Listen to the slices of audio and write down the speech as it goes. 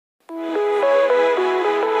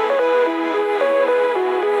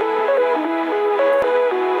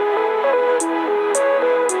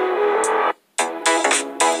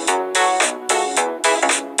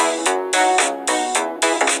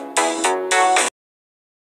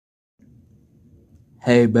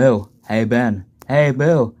Hey Bill, hey Ben, hey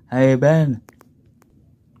Bill, hey Ben.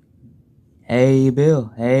 Hey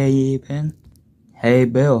Bill, hey Ben, hey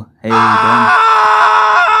Bill, hey Ben.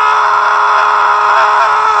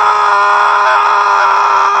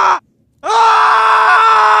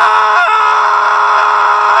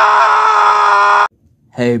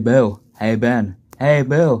 Hey Bill, hey Ben, hey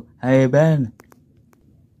Bill, hey Ben.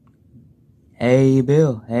 Hey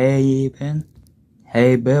Bill, hey Ben,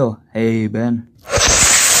 hey Bill, hey Ben.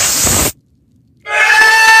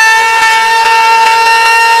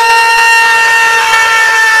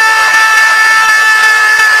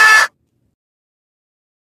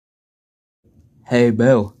 Hey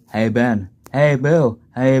Bill, hey Ben, hey Bill,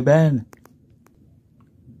 hey Ben.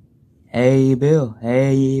 Hey Bill,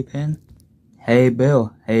 hey Ben, hey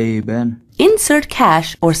Bill, hey Ben. Insert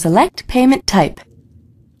cash or select payment type.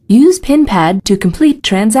 Use PIN pad to complete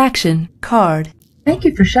transaction. Card. Thank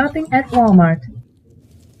you for shopping at Walmart.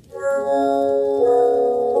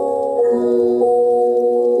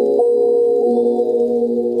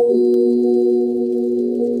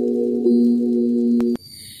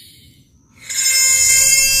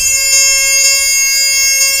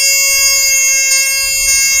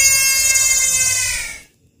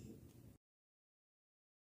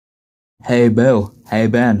 Hey Bill, hey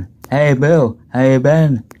Ben, hey Bill, hey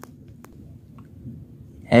Ben.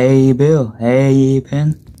 Hey Bill, hey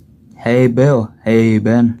Ben, hey Bill, hey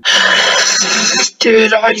Ben.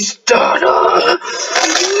 Did I stutter?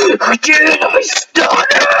 Did I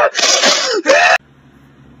stutter?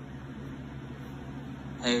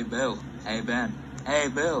 Hey Bill, hey Ben, hey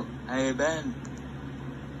Bill, hey Ben.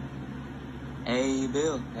 Hey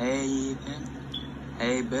Bill, hey Ben,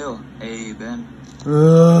 hey Bill, hey Ben.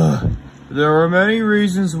 There are many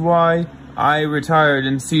reasons why I retired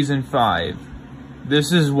in Season 5.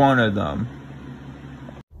 This is one of them.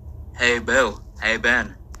 Hey Bill, hey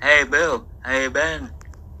Ben, hey Bill, hey Ben.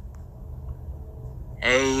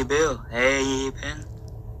 Hey Bill, hey Ben,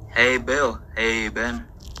 hey Bill, hey Ben.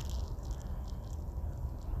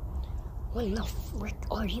 When the frick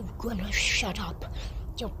are you gonna shut up,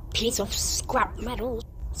 you piece of scrap metal?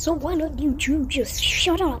 So why don't you two just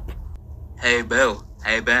shut up? Hey Bill,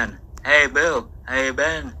 hey Ben, hey Bill, hey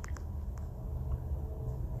Ben.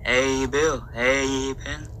 Hey Bill, hey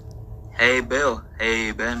Ben, hey Bill,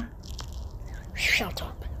 hey Ben. Shut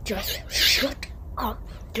up. Just shut up.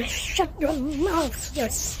 Just shut your mouth, you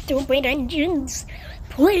stupid engines.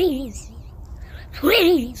 Please.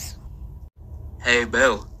 Please. Hey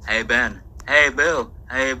Bill, hey Ben, hey Bill,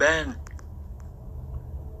 hey Ben.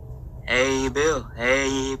 Hey Bill,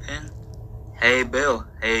 hey Ben, hey Bill,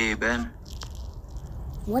 hey Ben.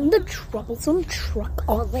 When the troublesome truck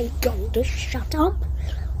are they going to shut up?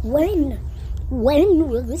 When? When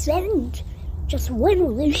will this end? Just when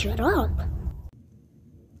will they shut up?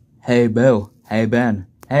 Hey Bill, hey Ben,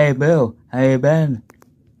 hey Bill, hey Ben.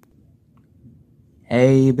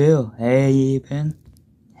 Hey Bill, hey Ben,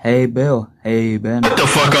 hey Bill, hey Ben. Shut the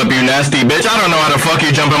fuck up, you nasty bitch. I don't know how the fuck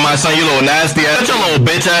you jumping my son, you little nasty ass. Shut your little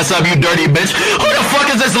bitch ass up, you dirty bitch. Who the fuck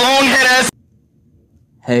is this long head ass?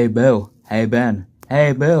 Hey Bill, hey Ben,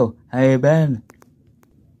 hey Bill, hey Ben.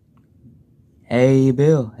 Hey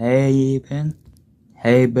Bill, hey Ben,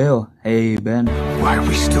 hey Bill, hey Ben. Why are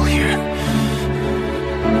we still here?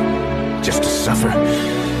 Just to suffer?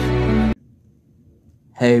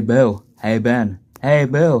 Hey Bill, hey Ben, hey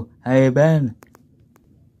Bill, hey Ben.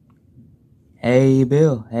 Hey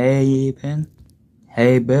Bill, hey Ben,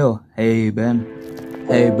 hey Bill, hey Ben.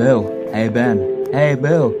 Hey Bill, hey Ben, hey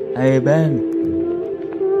Bill, hey Ben.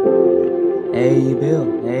 Hey Bill,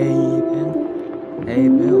 hey Ben, hey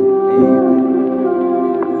Bill, hey Ben.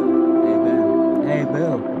 Hey Bill,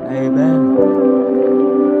 hey Ben.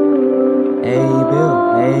 Hey Bill,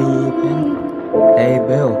 hey Ben, hey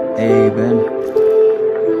Bill, hey Ben.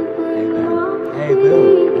 Hey Bill,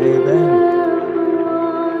 hey Ben.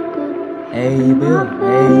 Hey Bill,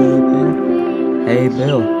 hey Ben, hey Bill, hey Ben. Hey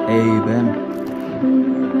Bill, hey Ben. Hey Bill, hey Ben, hey Bill, hey Ben.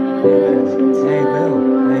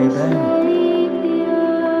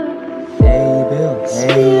 Hey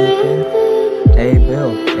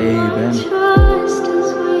Bill, hey Ben. Hey Bill, hey Ben, hey Bill, hey Ben.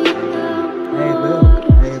 Hey Bill,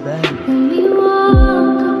 hey Ben.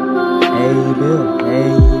 Hey Bill,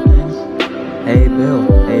 hey Ben, hey Bill,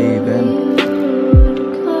 hey Ben.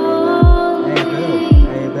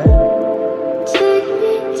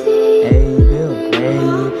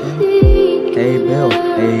 Hey Bill,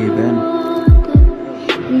 hey Ben.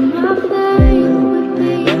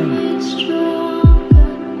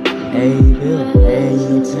 Hey Bill, hey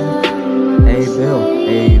Ben, hey Bill,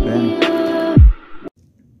 hey Ben.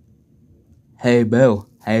 Hey Bill,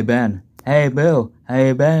 hey Ben, hey Bill,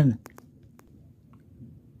 hey Ben.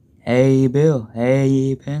 Hey Bill,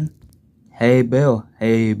 hey Ben. Hey Bill,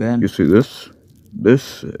 hey Ben. You see this?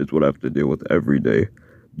 This is what I have to deal with every day.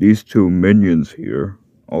 These two minions here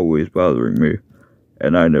always bothering me,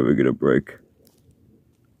 and I never get a break.